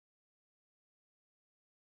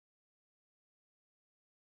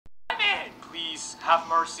Please, have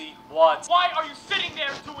mercy. What? Why are you sitting there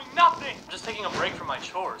doing nothing? I'm just taking a break from my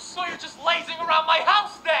chores. So you're just lazing around my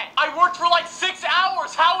house then? I worked for like 6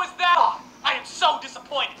 hours. How is that? Oh, I am so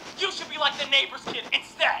disappointed. You should be like the neighbor's kid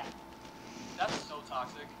instead. That's so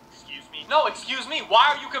toxic. Excuse me? No, excuse me.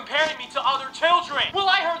 Why are you comparing me to other children? Well,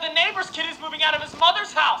 I heard the neighbor's kid is moving out of his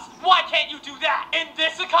mother's house. Why can't you do that? In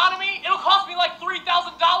this economy, it'll cost me like $3,000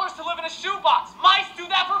 to live in a shoebox. Mice do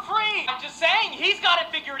that for free. I'm just saying, he's got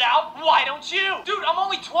it figured out. Why don't you? Dude, I'm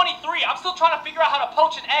only 23. I'm still trying to figure out how to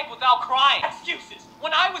poach an egg without crying. Excuses.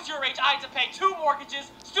 When I was your age, I had to pay 2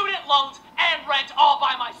 mortgages, student loans, and rent all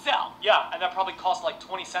by myself. Yeah, and that probably cost like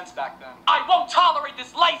 20 cents back then. I won't tolerate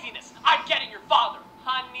this laziness. I'm getting your father.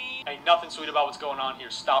 Honey. Ain't nothing sweet about what's going on here.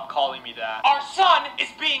 Stop calling me that. Our son is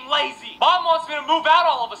being lazy. Mom wants me to move out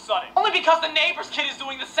all of a sudden. Only because the neighbor's kid is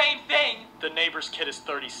doing the same thing. The neighbor's kid is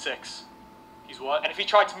 36. He's what? And if he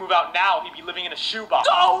tried to move out now, he'd be living in a shoebox.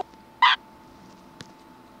 Oh!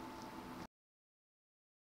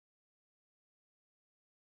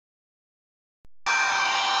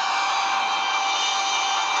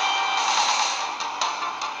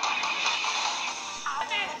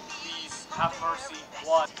 Please, have mercy.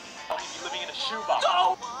 What? He'd be living in a shoebox.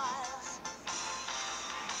 Oh!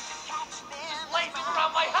 Lazing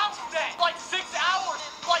around my house then. Like 6 hours.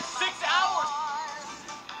 Like 6 hours.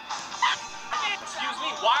 Excuse me,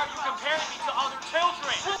 why are you comparing me to other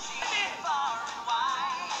children?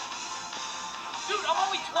 Dude, I'm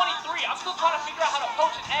only 23. I'm still trying to figure out how to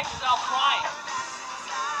poach an egg without crying.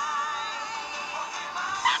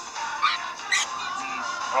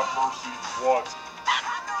 Have mercy, what?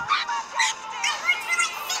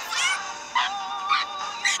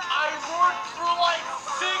 I worked for like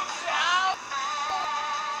 6 hours.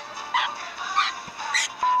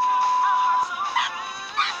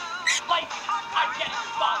 Like, I'm getting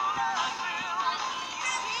your father.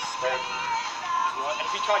 What? And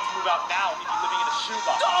if he tried to move out now, he'd be living in a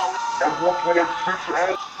shoebox. Oh! I worked for like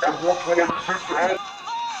 6 hours.